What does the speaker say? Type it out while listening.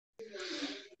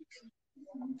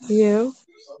You.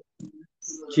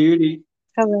 Cutie.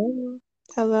 Hello.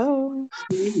 Hello.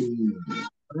 Cutie.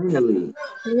 Finally.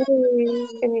 Hey,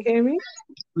 can you hear me?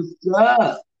 What's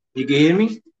up? You can hear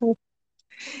me?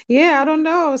 Yeah, I don't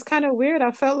know. It was kind of weird.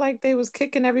 I felt like they was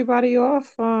kicking everybody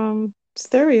off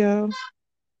stereo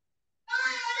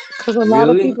because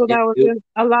Really?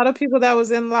 a lot of people that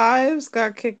was in lives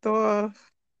got kicked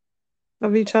off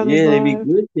of each other's Yeah, they be lives.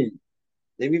 glitching.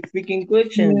 They be freaking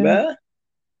glitching, Yeah. bruh.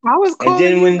 I was And calling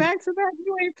then you when back to back.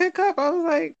 You ain't pick up. I was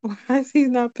like, why is he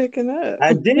not picking up?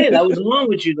 I did, I was along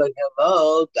with you, like,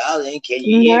 hello, darling, can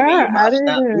you hear me? Nah, Your I mouth's didn't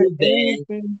not hear moving.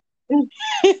 anything.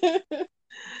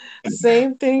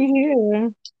 Same thing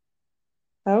here.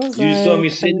 I was You saw like, me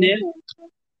sitting there?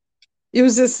 you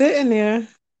was just sitting there.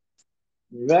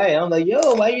 Right. I'm like,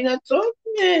 yo, why you not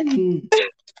talking?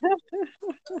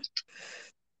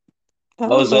 I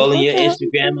I was was like, all in what your the hell is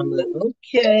Instagram. I'm like, going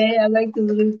okay, I like the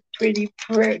little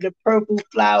the purple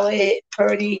flower head,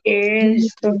 pretty on?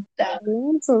 hairs and So stuff. silly.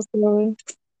 I'm so silly.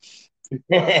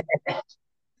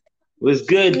 Was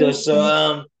good though. You're So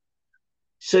so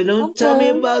so don't tell me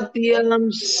okay. about the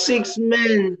six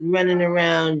men running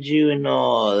around you and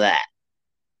all that.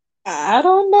 I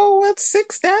don't know what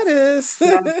six that is.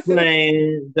 Stop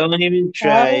playing. Don't even I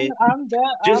try don't, it. I'm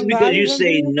Just not because you even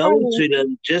say being no funny. to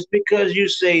them, just because you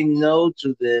say no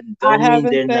to them, I don't mean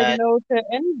haven't they're said not. no to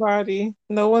anybody.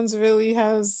 No one's really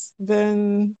has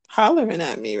been hollering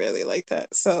at me really like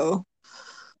that. So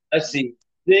I see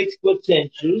six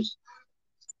potentials,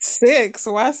 six.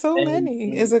 Why so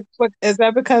many? and Is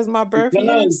that because my birth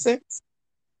year because is six?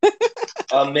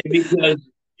 maybe because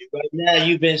right now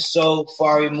you've been so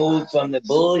far removed from the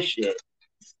bullshit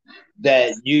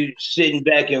that you sitting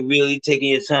back and really taking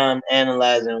your time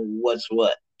analyzing what's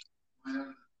what.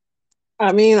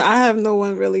 I mean, I have no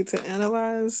one really to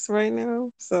analyze right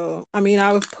now. So, I mean,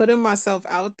 I was putting myself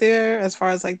out there as far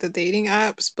as like the dating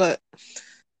apps, but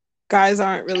guys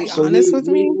aren't really So honest with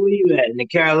me. where you at in the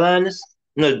Carolinas?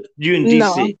 No, you in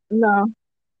No, DC no,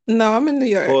 no, I'm in New or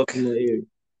York. from the area?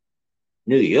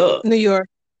 New York. New York.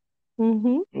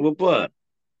 hmm What part?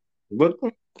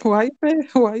 Brooklyn?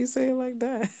 Why you say it like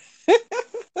that?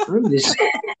 I'm just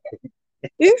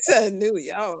You said New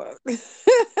York.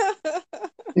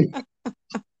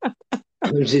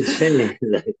 I'm just saying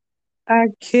like I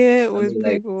can't I with mean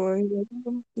people like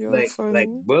that. You're like funny.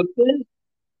 Brooklyn?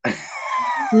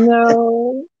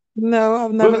 No, no,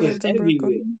 I've never Brooklyn's lived in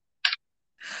everywhere. Brooklyn.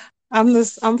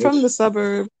 I'm from the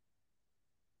suburb,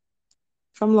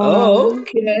 from Long Oh, Island.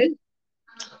 okay.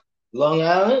 Long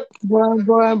Island?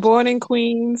 Born in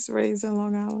Queens, raised in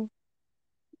Long Island.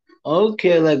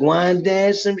 Okay, like wine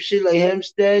dance, some shit like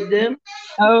Hempstead them?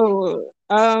 Oh,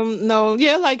 no,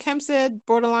 yeah, like Hempstead,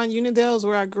 borderline Unionville is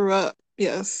where I grew up.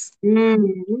 Yes.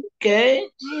 Okay.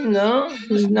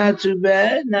 It's Mhm. not too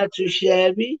bad, not too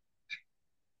shabby.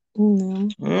 No.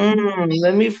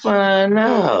 Let me find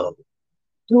out.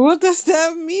 What does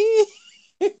that mean?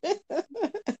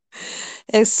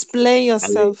 Explain I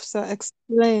mean, yourself, sir.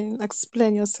 Explain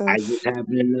I yourself. just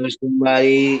happen to know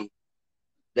somebody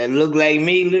that look like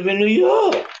me live in New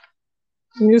York.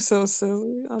 You're so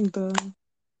silly. I'm done.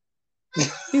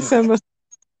 He said,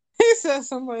 he said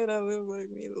somebody that lives like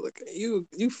me to look at you.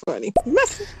 You funny.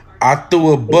 I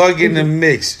threw a bug in the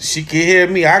mix. She can hear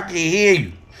me. I can hear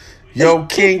you. Yo,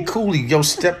 King Cooley, yo,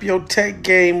 step your tech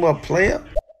game up, player.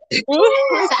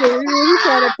 You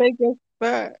trying to take your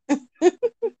spot.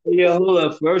 Yeah, hold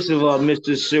up. First of all,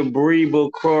 Mr.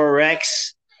 Cerebral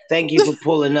Correx, thank you for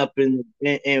pulling up in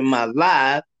my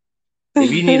live.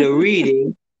 If you need a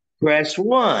reading, press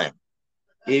one.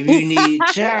 If you need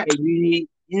chat, if you need,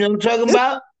 you know what I'm talking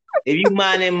about? If you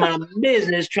minding my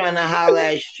business trying to holler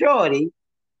at Shorty,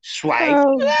 swipe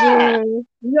Oh, left. good.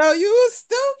 Yo, you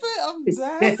stupid. I'm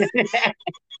done.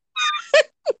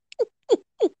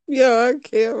 Yo, I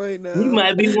can't right He now.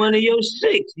 might be one of your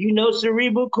six. You know,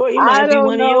 Cerebral Core, he I might be don't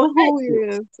one of your know who he exes.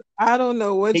 is. I don't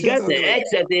know what He you're got the talking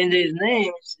X about. at the end of his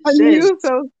name. You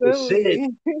so It says, silly.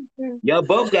 y'all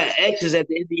both got X's at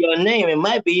the end of your name. It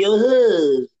might be your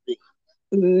husband.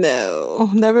 No,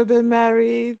 never been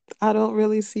married. I don't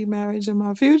really see marriage in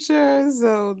my future,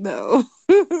 so no.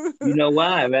 You know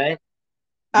why, right?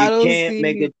 I You don't can't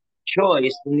make see a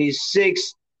choice from these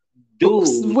six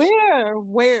dudes.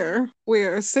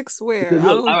 where six where Because I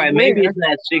look, don't all right, maybe where it's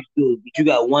not six dudes, but you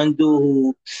got one dude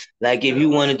who, like, if you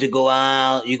wanted to go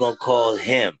out, you're gonna call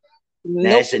him.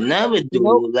 Now nope it's another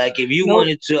nope dude. Like if you nope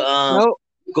wanted to nope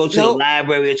go to the nope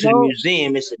library or to the nope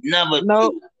museum, it's another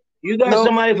nope dude. You got nope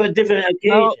somebody for a different nope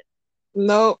occasion.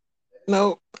 nope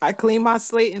nope. I cleaned my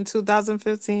slate in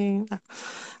 2015.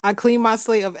 I cleaned my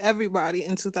slate of everybody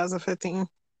in 2015.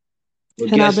 Well,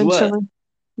 And I've guess been what? chilling.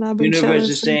 And I've been Universe chilling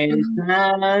is since. saying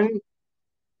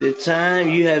the time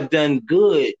you have done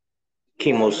good,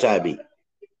 Kimosabi.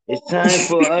 It's time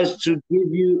for us to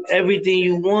give you everything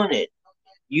you wanted.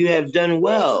 You have done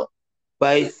well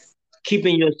by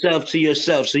keeping yourself to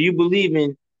yourself. So you believe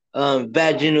in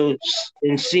vaginal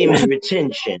and semen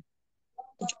retention.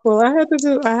 Well, I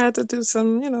had to do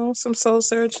some, some soul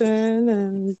searching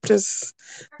and just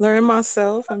learn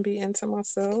myself and be into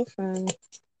myself and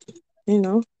you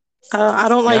know, I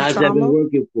don't Now, like how's that been drama.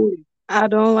 working for you? I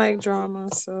don't like drama.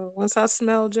 So once I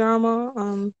smell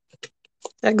drama,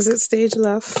 exit stage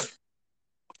left.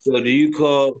 So do you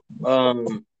call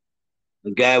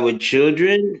a guy with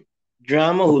children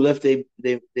drama who left the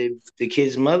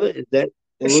kid's mother? Is that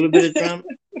a little bit of drama?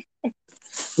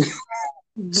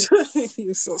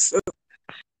 You so silly.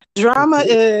 Drama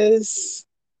is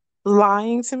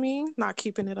lying to me, not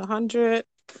keeping it 100.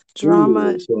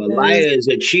 Drama Ooh, so a is liar is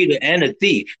a cheater and a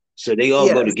thief. So they all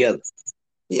go yes, together.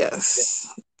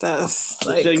 yes. That's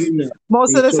Just so like you know.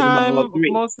 most of You're the talking about time, all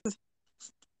three.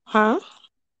 huh?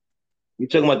 You're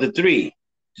talking about the three.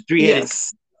 The three-headed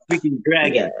Yes. freaking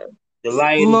Yeah. dragon. The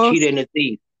liar, the cheater, Most and the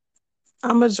thief.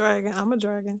 I'm a dragon. I'm a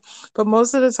dragon. But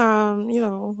most of the time,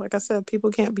 like I said,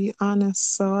 people can't be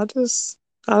honest. So I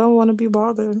don't want to be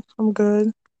bothered. I'm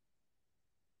good.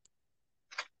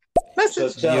 So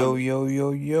Message. tell Yo, me. yo,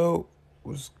 yo, yo.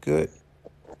 What's good?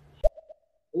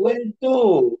 What it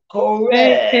do?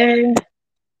 Hey, Correct. hey.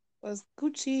 What's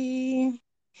Gucci?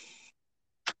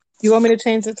 You want me to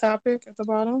change the topic at the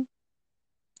bottom?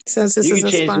 Since this You is can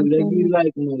a change to whatever you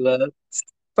like, my love.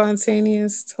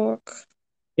 spontaneous talk.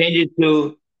 Change it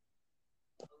to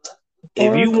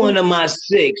if you Oracle. one of my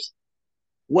six,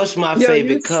 what's my Yo,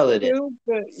 you favorite color then?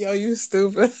 stupid. Yo, you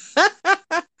stupid.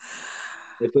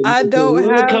 I If a don't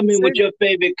woman have come in with six. your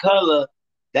favorite color,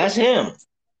 that's him.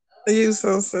 You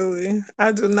so silly.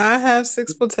 I do not have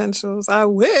six potentials. I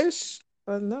wish,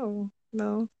 but no,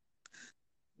 no,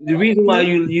 The reason why no.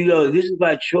 you know this is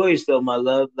by choice though, my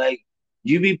love. Like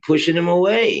you be pushing him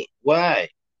away. Why?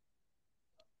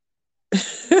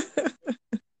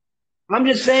 I'm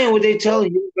just saying what they tell you.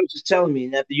 The universe is telling me.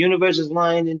 And if the universe is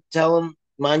lying, then tell them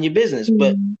mind your business.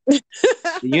 But Mm.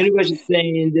 the universe is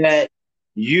saying that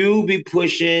you be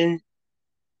pushing,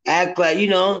 act like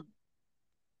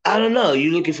I don't know.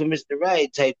 You looking for Mr.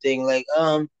 Right type thing. Like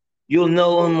you'll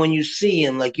know him when you see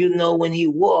him. Like you know when he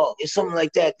walk. It's something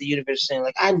like that. The universe is saying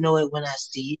like I know it when I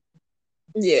see it.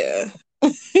 Yeah.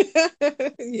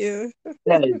 Yeah.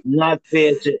 That is not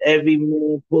fair to every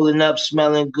man pulling up,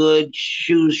 smelling good,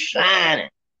 shoes shining.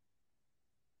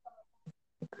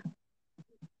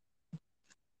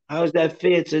 How is that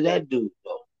fair to that dude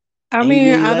though? I And he mean,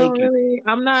 really I don't like you. really,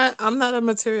 I'm not a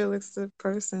materialistic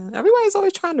person. Everybody's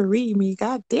always trying to read me.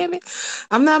 God damn it.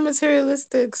 I'm not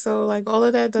materialistic, so like all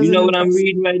of that You doesn't know what I'm impress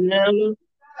reading right now? Though?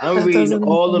 I'm that reading doesn't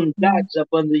all impress them me. dots up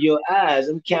under your eyes.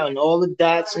 I'm counting all the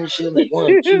dots and shit. Like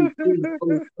 1, 2, 3,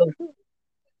 4.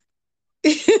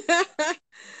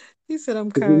 He said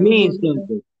I'm Because it counting all means that.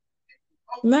 something.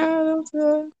 Nah, that's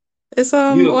it's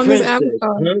You a on this princess,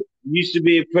 Amazon. huh? You used to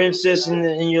be a princess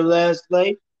in your last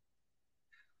life.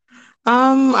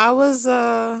 I was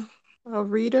a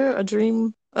reader, a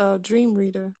dream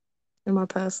reader in my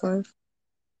past life.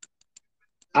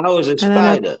 I was a And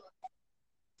then spider.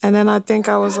 I think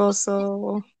I was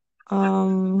also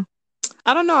um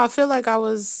I don't know, I feel like I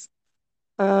was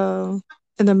uh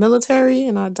in the military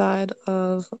and I died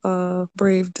of a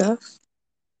brave death.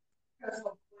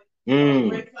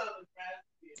 Mm.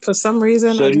 For some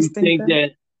reason I So just think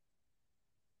that.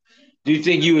 do you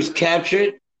think you was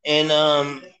captured and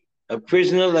a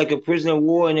prisoner, like a prisoner of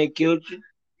war, and they killed you?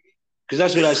 Because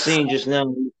that's what I seen just now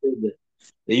when you said that.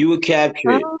 That you were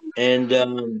captured Um,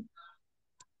 and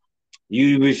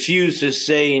you refused to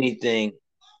say anything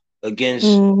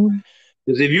against. mm,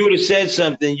 Because if you would have said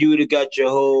something, you would have got your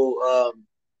whole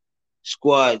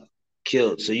squad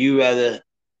killed. So you rather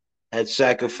had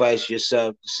sacrificed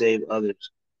yourself to save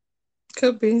others.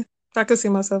 could be. I could see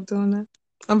myself doing that.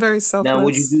 I'm very Now,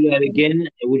 would you selfless. do that again,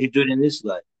 or would you do it in this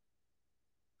life?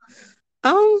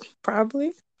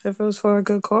 Probably if it was for a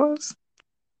good cause.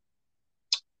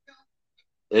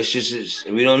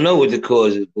 We don't know what the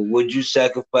cause is, but would you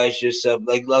sacrifice yourself?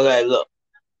 Like, look,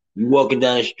 you walking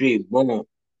down the street, boom,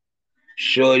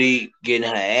 shorty getting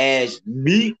her ass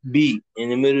beat in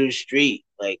the middle of the street,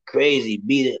 like crazy,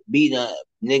 beating her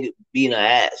nigga, beating her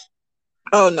ass.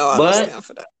 Oh no, I don't But stand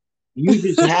for that. you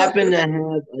just happen to have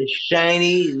a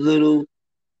shiny little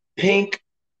pink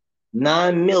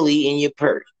 9 milli in your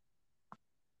purse.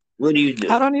 What do you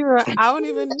do? I don't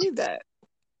even need that.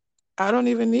 I don't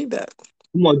even need that.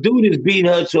 Come on, dude is beating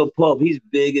her to a pulp. He's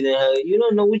bigger than her. You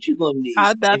don't know what you're gonna need.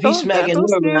 If he's That smacking don't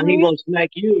her scare around, he me. gonna smack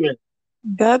you around.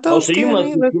 That Oh, don't so you scare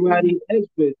must me. be karate Listen.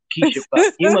 expert, Keisha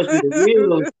Fox. You must be the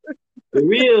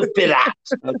real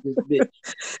Phillips of this bitch.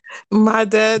 My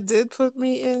dad did put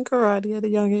me in karate at a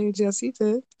young age. Yes, he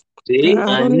did. See, I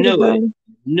I don't need a knew it. gun.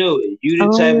 Knew it. You I the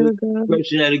don't type need of a gun.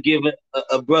 person that'll give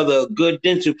a brother a good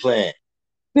dental plan.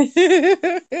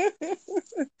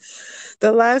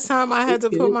 The last time I had to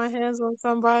put Okay. my hands on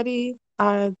somebody,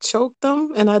 I choked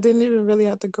them, and I didn't even really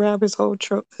have to grab his whole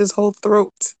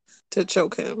throat to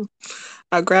choke him.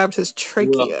 I grabbed his Well,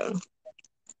 trachea.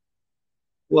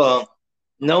 well,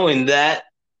 knowing that,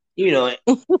 you know,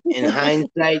 in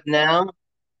hindsight now,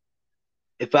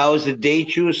 if I was to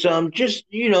date you or something, just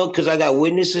because I got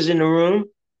witnesses in the room,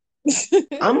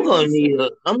 I'm gonna need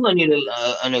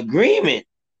an agreement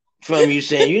from you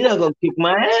saying you're not gonna kick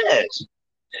my ass.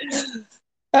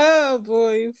 Oh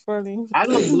boy, you funny. I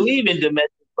don't believe in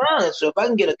domestic violence, so if I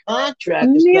can get a contract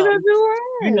or Neither something, do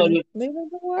I. that Neither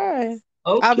do I.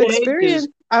 okay, because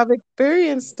I've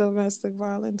experienced domestic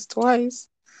violence twice,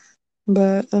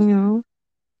 but mm,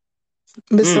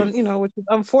 which is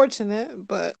unfortunate,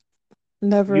 but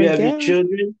never you have your again.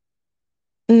 children.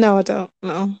 No, I don't.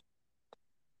 No.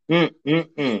 Do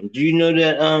you know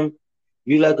that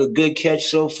you like a good catch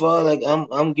so far? Like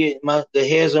I'm getting the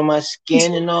hairs on my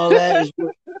skin and all that is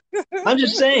what I'm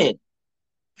just saying.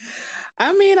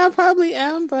 I mean, I probably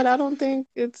am, but I don't think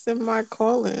it's in my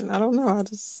calling. I don't know. I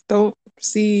just don't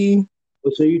see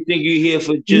So you think you're here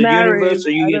for just marriage. universe,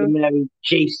 or you I here to don't. marry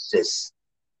Jesus?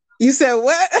 You said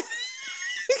what?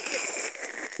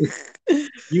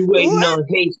 You waiting What? on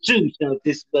Jesus out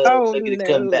this Oh motherfucker to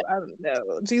come no, back. I don't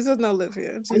know. Jesus don't live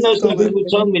here. I know Jesus don't some live people here.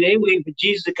 told me they waiting for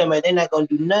Jesus to come back. They're not gonna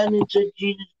do nothing until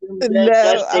Jesus comes back. No,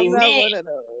 That's I'm their not man. one of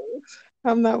those.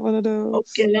 I'm not one of those.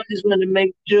 Okay, I just want to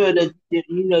make sure that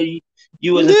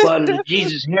you wasn't part of the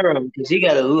Jesus harem because he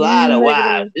got a lot of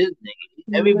wives. Negative. This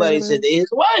nigga, everybody said Negative. they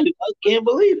his wife. I can't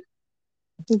believe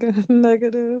it.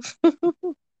 Negative.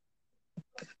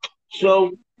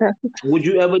 So, would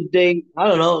you ever date? I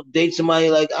don't know, date somebody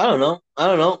like I don't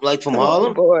know, like from Oh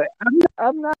Harlem? boy,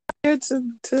 I'm not here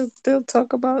to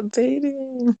talk about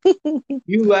dating.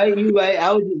 You right, you right.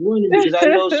 I was just wondering because I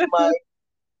know somebody.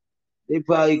 They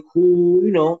probably cool,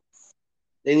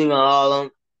 They live in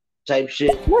Harlem type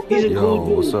shit. He's a cool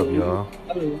Yo, what's dude, up, though. y'all?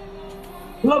 I don't know.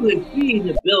 Public fee in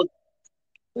the building.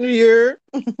 You're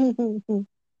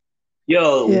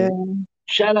yeah. Yo,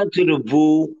 shout out to the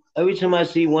Voo. Every time I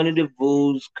see one of the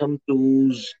Voos come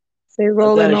through, They I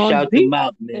rolling gotta on shout them deep.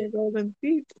 out, man. They rolling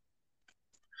deep.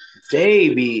 They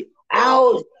be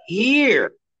out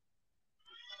here.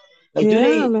 Like, do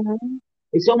Yeah, they? man.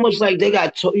 It's almost like they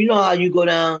got. You know how you go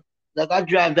down? Like I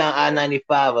drive down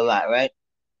I-95 a lot, right?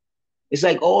 It's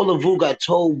like all the Voo got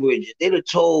toll bridges. They the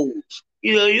tolls.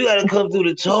 You gotta come through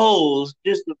the tolls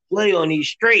just to play on these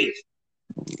streets.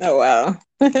 Oh wow.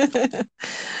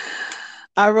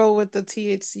 I roll with the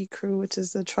THC crew, which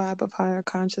is the tribe of higher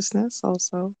consciousness,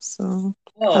 also. So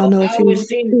I don't Oh, know I if you always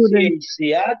seen the student.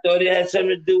 THC. I thought it had something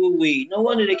to do with weed. No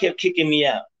wonder they kept kicking me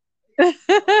out.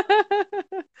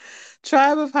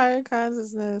 Tribe of higher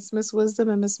consciousness, Miss Wisdom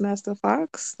and Miss Master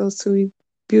Fox. Those two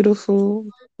beautiful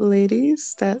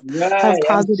ladies that have Right,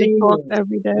 I've positive seen thoughts them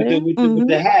every with the day. with the with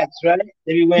the hats, right?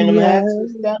 They be wearing them Yes, hats and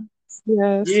stuff.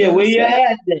 yes, Yeah, wear yes, your yes.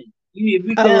 hat then. If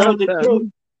you I down with love the crew,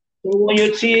 them. throw on your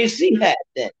THC hat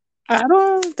then.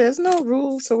 There's no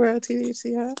rules to wear a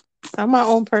THC hat. I'm my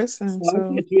own person, Well, I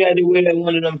so thought you had to wear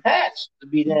one of them hats to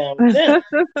be down with them.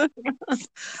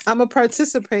 I'm a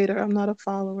participator. I'm not a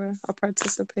follower. A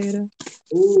participator.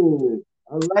 Ooh,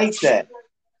 I like that.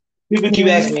 People keep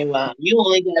Yeah. asking me, "Well, you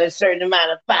only got a certain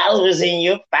amount of followers in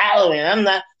your following." I'm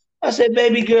not. I said,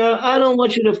 "Baby girl, I don't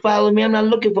want you to follow me. I'm not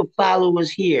looking for followers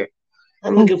here.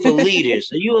 I'm looking for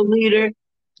leaders. Are you a leader?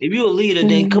 If you're a leader,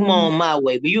 then come Mhm. on my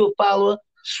way. But you a follower,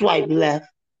 swipe left."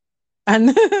 I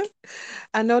know,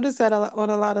 I noticed that on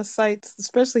a lot of sites,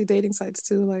 especially dating sites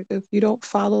too. Like if you don't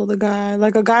follow the guy,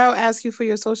 like a guy will ask you for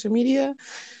your social media,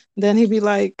 then he'd be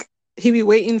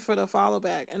waiting for the follow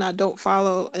back, and I don't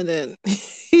follow, and then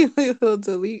he'll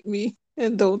delete me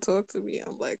and don't talk to me.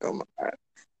 I'm like, oh my God.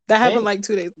 That happened Damn. like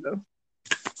 2 days ago.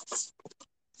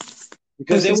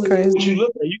 Because It's they just want to know what you crazy.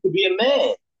 look like. You could be a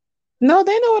man. No,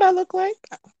 they know what I look like.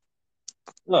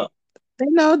 Huh.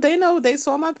 They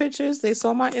saw my pictures, they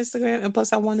saw my Instagram, and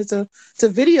plus I wanted to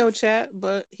video chat,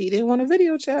 but he didn't want to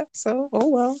video chat. So, oh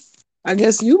well. I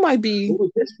guess you might be What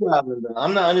was his problem, though?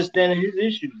 I'm not understanding his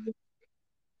issue.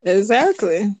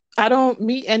 exactly. I don't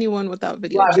meet anyone without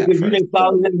video Why? chat Because you first. didn't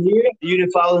follow him here? You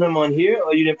didn't follow him on here,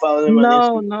 or you didn't follow him on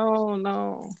No, Instagram? no,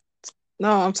 no.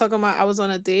 No, I'm talking about I was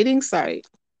on a dating site.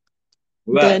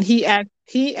 Then Right,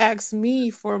 he asked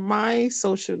me for my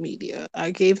social media.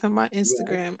 I gave him my right,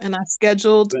 Instagram and I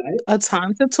scheduled right, a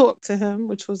time to talk to him,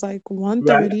 which was like right.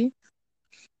 1:30. Uh-huh.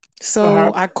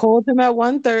 So I called him at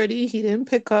 1:30. He didn't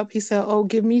pick up. He said, "Oh,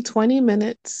 give me 20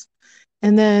 minutes."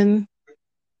 And then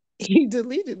he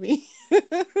deleted me.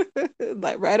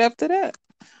 Like right after that.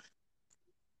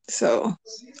 So,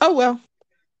 oh well.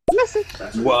 Listen.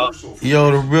 Well,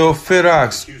 Yo, the real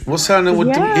Fidox. What's happening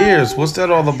with them Yeah, ears? What's that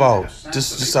all about?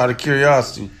 Just out of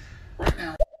curiosity.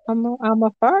 I'm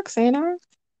a fox, ain't I?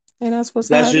 Ain't I supposed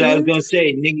to that's have what I was gonna ears?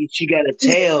 say, nigga. She got a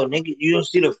tail, nigga. You don't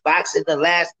see the fox in the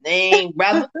last name,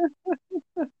 brother.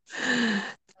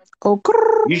 Oh,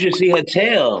 grrr. You should see her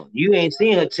tail. You ain't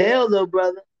seen her tail though,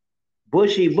 brother.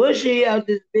 Bushy out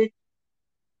this bitch.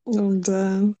 I'm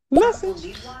done.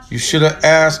 Message. You should have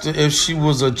asked her if she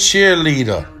was a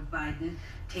cheerleader.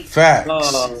 Facts.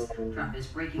 Uh,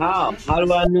 how? How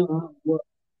do I know?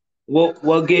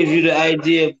 What gave you the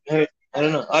idea of her? I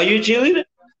don't know. Are you a cheerleader?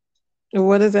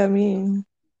 What does that mean?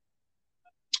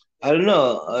 I don't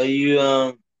know. Are you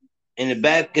in the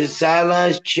back of the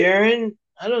sidelines cheering?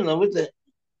 I don't know what the.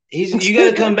 You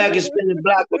got to come back and spin the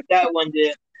block with that one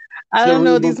there. I don't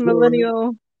know Cerebral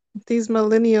cortex. these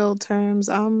millennial terms.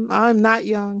 I'm not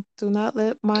young. Do not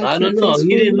let my I don't cute know. face He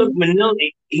fool didn't look you. millennial.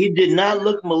 He did not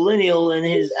look millennial in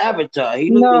his avatar.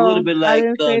 He looked a little No, bit I like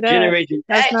didn't say that. Generation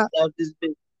That's X not out this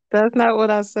bitch. that's not what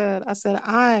I said. I said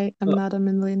I am Oh, not a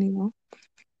millennial.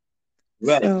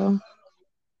 right. So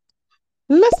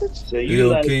message. So you Yo,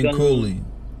 like King Cooley.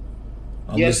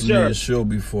 I yes, listened to sir. your show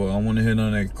before. I want to hit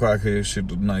on that crackhead shit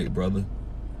tonight, brother.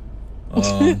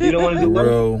 You don't want to The do what?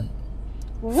 real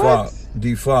What?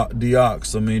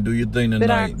 Deox. I mean, do your thing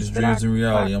tonight. This Bidox, dreams and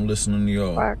reality. fox, I'm listening to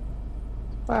y'all. fox,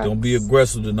 Don't be fox.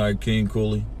 aggressive tonight, King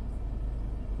Cooley.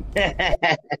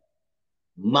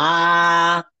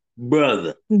 My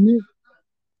brother. Mhm.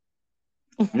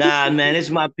 Nah, man, it's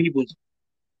my people's.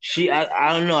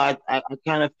 I don't know. I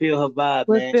kind of feel her vibe,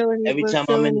 man. Every We're time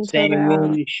I'm in feeling the each other same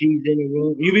room, out. she's in the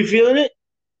room. You be feeling it?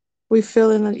 We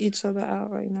feeling each other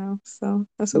out right now. So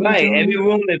that's what we're Right. Every doing.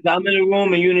 room, if I'm in a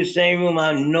room and you're in the same room,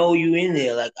 I know you in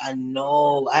there. Like, I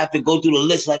know. I have to go through the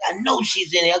list. Like, I know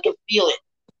she's in there. I can feel it.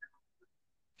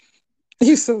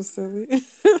 You so silly.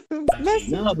 Message.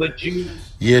 No, but you.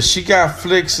 Yeah, she got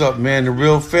flicks up, man. The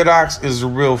real Fidox is the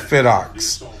real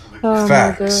Fidox. Oh my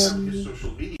Facts. god.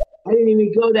 I didn't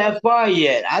even go that far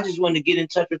yet. I just wanted to get in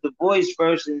touch with the voice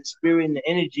first and the spirit and the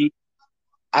energy.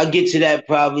 I'll get to that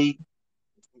probably.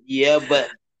 Yeah, but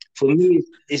for me,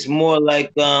 it's more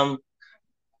like I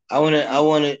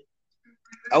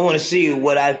wanna see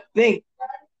what I think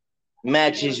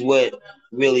matches what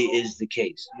really is the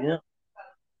case. You know,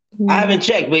 I Mm. haven't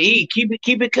checked, but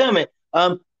keep it coming.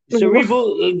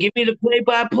 Cerebral, give me the play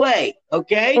by play,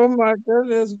 okay? Oh my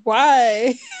goodness,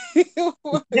 why?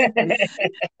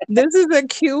 This is a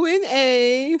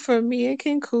Q&A for me and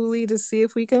King Cooley to see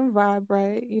if we can vibe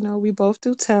right. You know, we both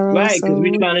do tarot, Right, because so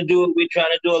we're trying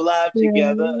to do a live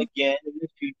together yeah, again in the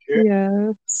future.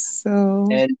 yeah. So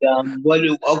And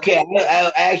okay,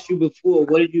 I asked you before,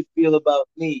 what did you feel about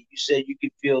me? You said you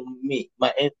could feel me,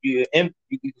 you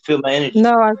could feel my energy.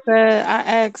 no, I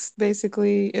asked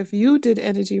basically if you did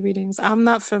energy readings. I'm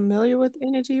not familiar with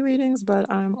energy readings,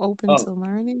 but I'm open Oh, to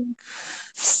learning.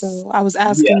 So I was yeah,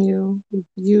 asking you if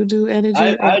you do energy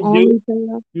or I do. only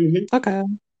tarot. Hmm. Okay.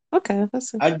 Okay,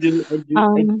 that's it. I do. I do. I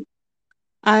Um, do.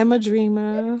 I'm a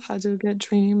dreamer. I do get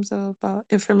dreams about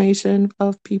information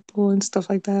of people and stuff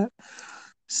like that.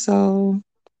 So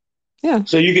yeah.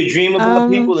 So you could dream about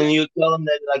Um, people and you tell them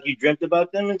that like you dreamt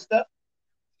about them and stuff,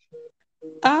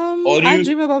 or do I you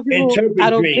dream about people I interpret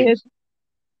don't care. dreams?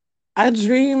 I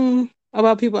dream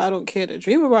about people I don't care to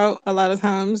dream about a lot of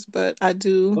times, but I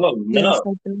do. Oh Yes, no,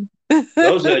 I do.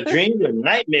 those are dreams or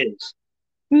nightmares.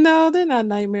 No, they're not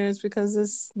nightmares because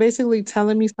it's basically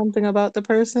telling me something about the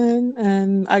person,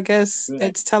 and I guess Right.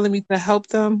 it's telling me to help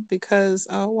them because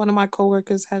one of my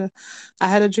coworkers I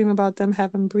had a dream about them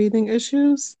having breathing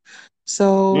issues.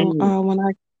 So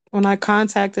Mm. when I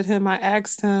contacted him, I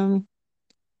asked him.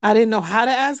 I didn't know how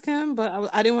to ask him, but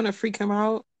I didn't want to freak him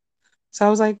out. So I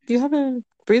was like, "Do you have any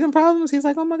breathing problems?" He's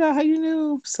like, "Oh my God, how you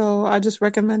knew?" So I just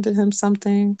recommended him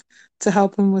something to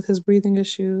help him with his breathing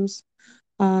issues,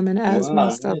 and asthma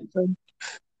and Wow. stuff.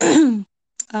 Nice.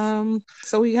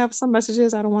 So we have some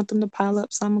messages. I don't want them to pile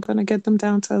up, so I'm gonna get them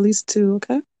down to at least two,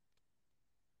 okay?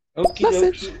 Okie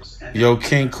Message. dokie. Yo,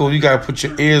 King Cool, you gotta put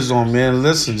your ears on, man.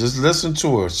 Listen, just listen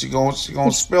to her. She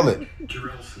gonna spill it.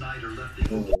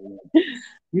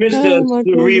 No, Mr. Oh my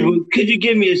Cerebral, could you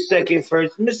give me a second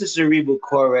first? Mr. Cerebral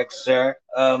Correct, sir.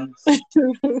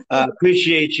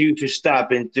 Appreciate you for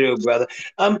stopping through, brother.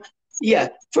 Yeah,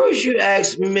 first you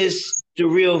asked Miss the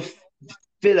real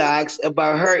Philax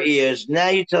about her ears. Now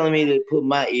you're telling me to put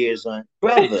my ears on.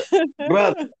 Brother,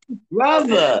 brother,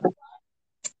 brother.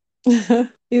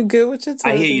 You good with your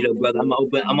I hear you turban? though, brother. I'm gonna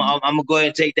open. I'm gonna go ahead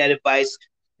and take that advice.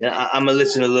 And I'm gonna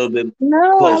listen a little bit No,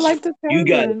 I closer. like the You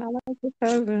got it. turban. I like the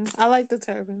turban. I like the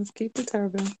turbans. Keep the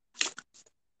turban.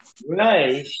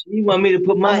 Right. You want me to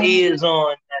put my ears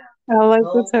on I like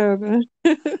the now? turban.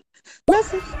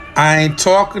 Message. I ain't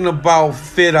talking about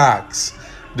Fidox,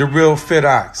 the real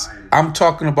Fidox. I'm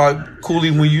talking about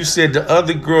Cooley when you said the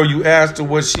other girl, you asked her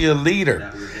was she a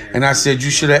leader. And I said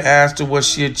you should have asked her was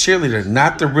she a cheerleader,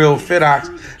 not the real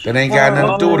Fidox that ain't got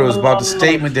nothing to do with it. It was about the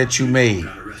statement that you made.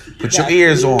 Put your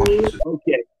ears on.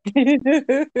 Okay.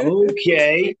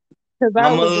 Okay. Because I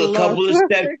I'm was a lost. couple of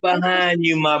steps behind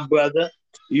you, my brother.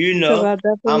 You Because know, I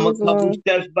definitely I'm a was couple lost.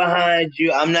 steps behind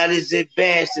you. I'm not as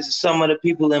advanced as some of the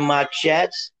people in my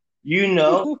chats, you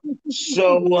know.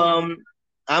 So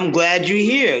I'm glad you're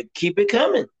here. Keep it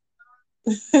coming.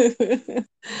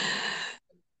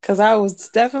 Because I was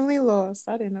definitely lost.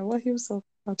 I didn't know what he was talking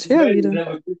about.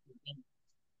 Cheerleader.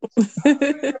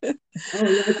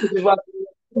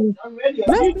 I'm ready.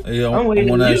 Hey, I I'm waiting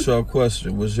want on to you. ask y'all a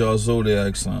question. What's y'all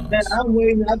zodiac signs? I'm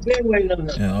waiting. I've been waiting on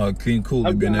that. And King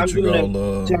Cooley, being that you got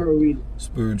all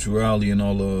spirituality and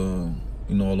all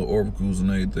all the oracles and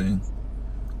everything.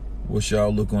 What's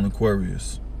y'all look on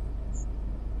Aquarius?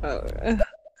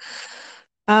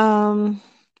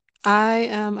 I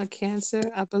am a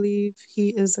Cancer. I believe he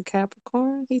is a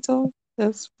Capricorn. He told.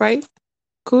 That's right.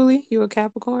 Cooley, you a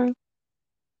Capricorn,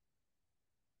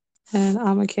 and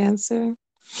I'm a Cancer.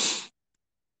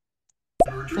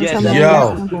 Yes,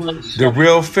 Yo, the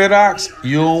real Fidox,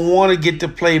 you don't want to get the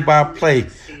play by play.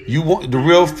 You want the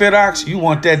real Fidox, you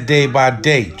want that day by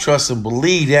day. Trust and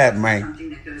believe that, man.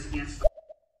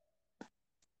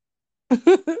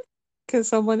 Can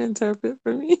someone interpret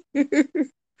for me?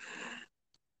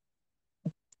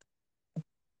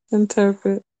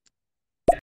 Interpret.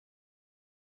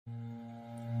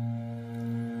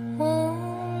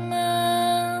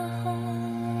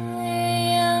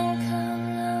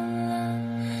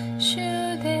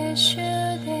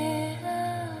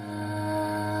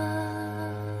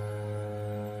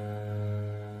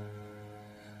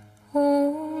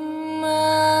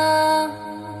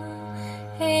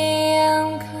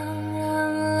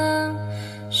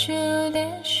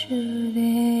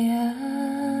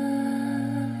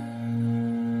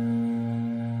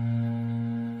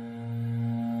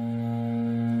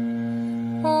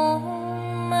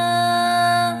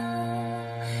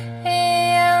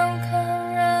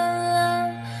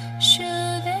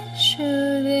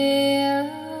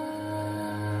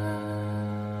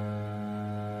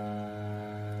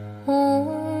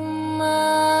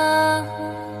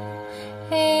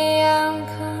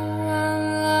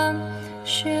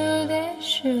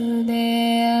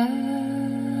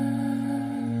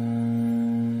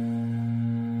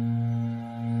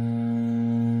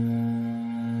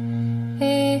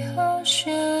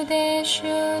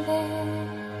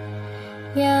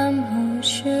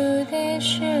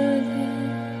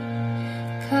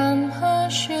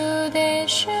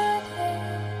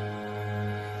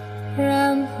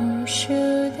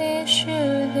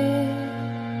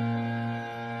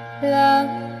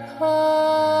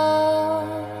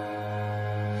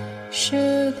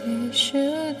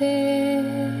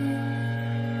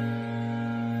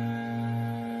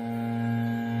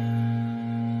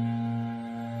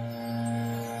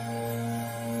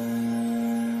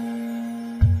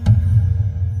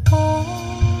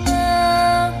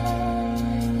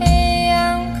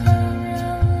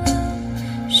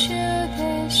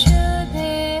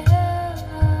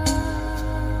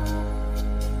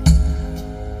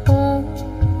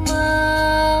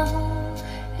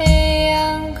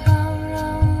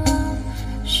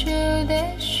 Sure.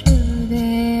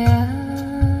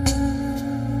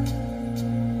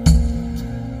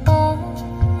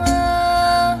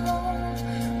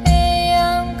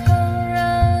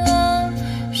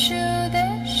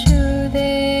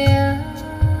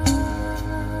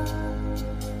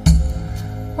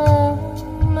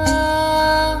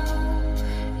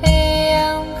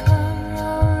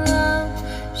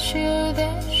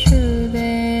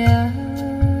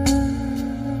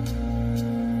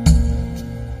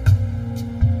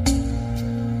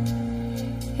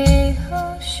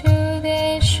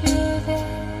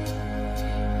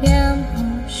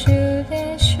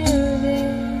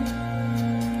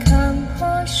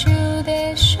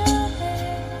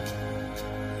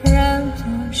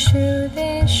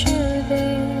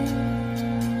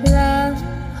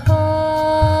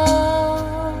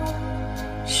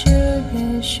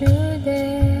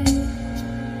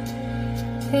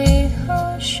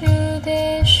 修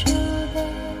的修的，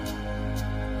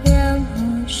然后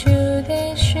修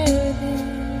的修的，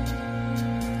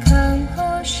看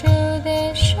后修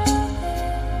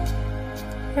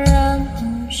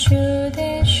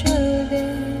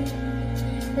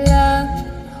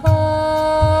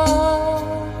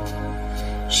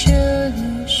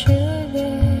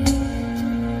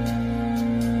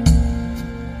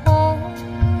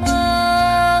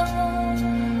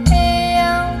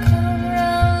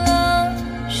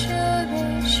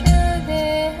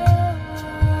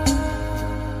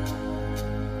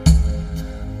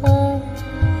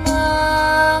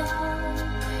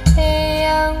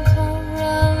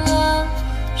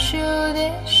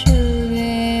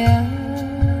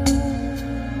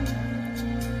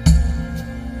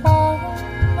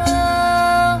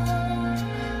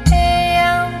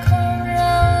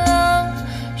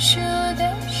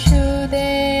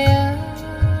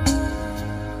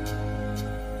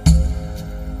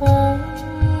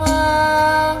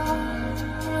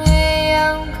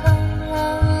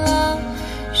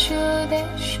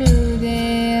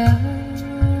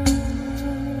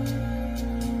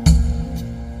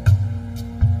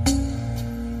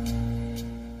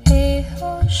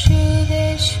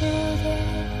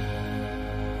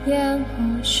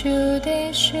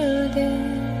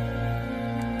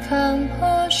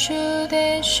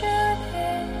的修的，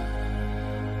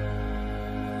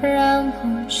然后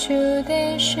修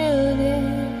的修的，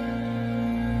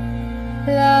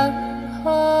然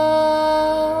后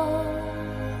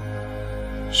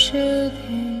修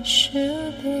的修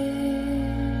的。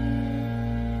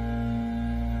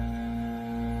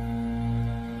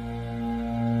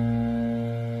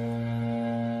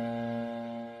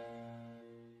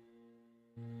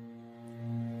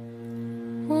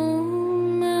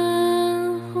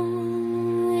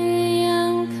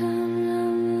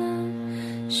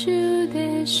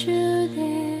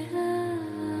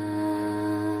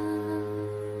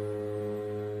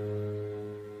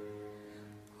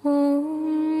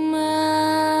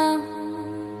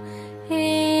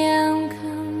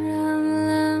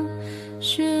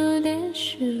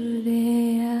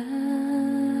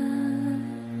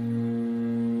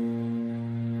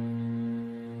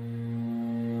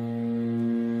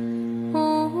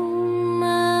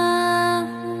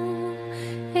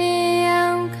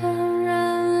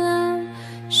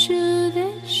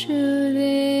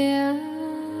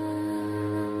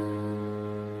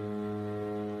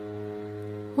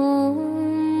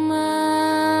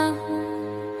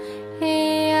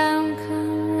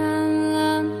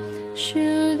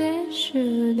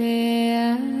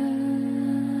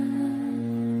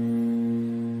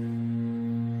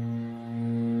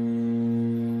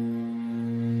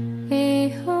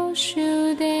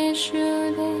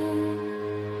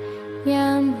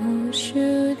然后修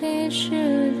的修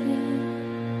的，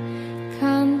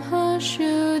看后修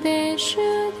的修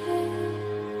的，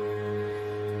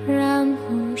然后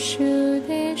修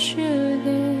的修的，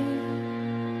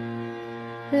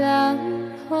然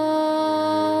后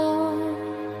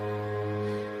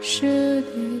修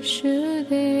的修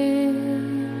的。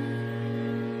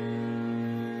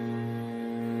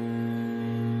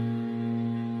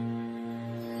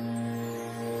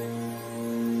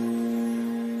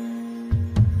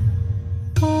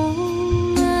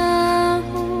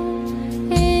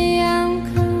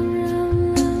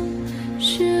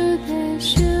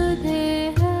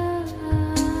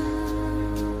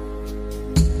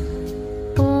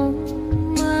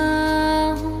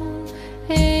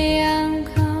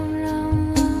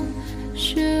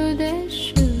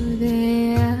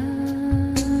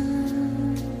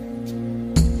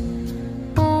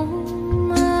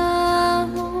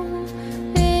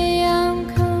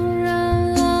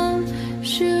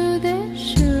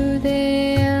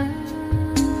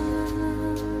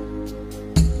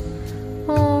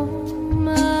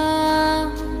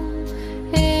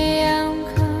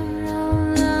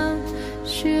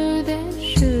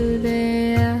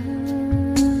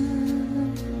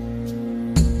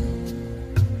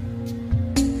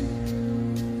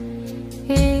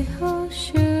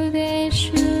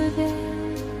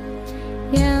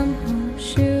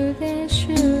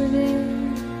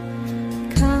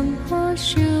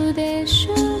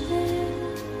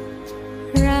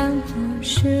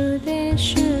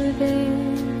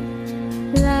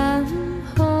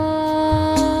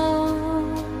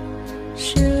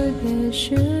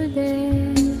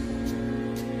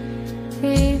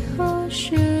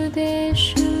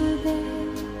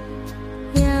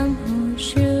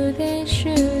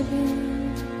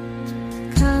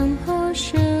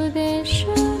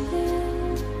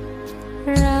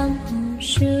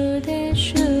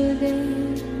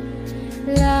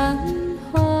然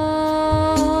后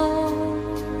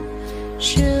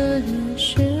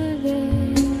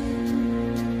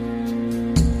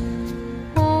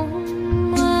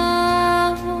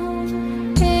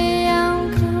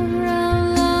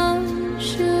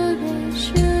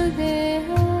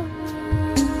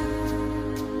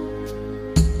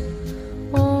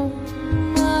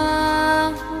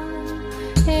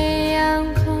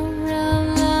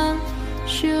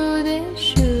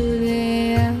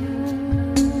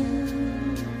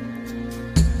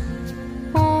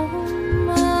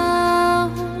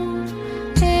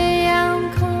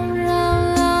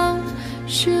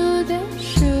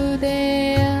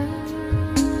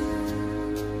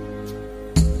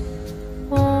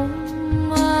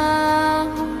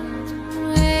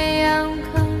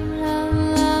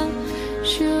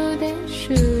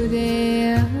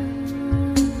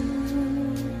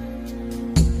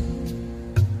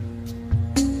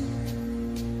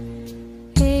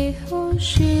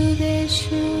Shude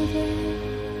Shude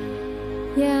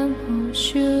Yamho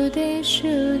Shude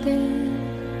Shude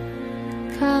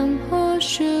Kamho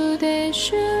Shude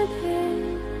Shude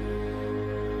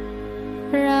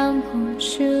Ramho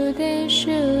Shude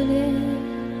Shude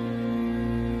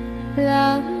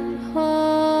Lamho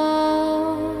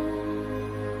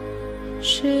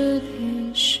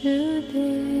Shude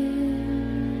Shude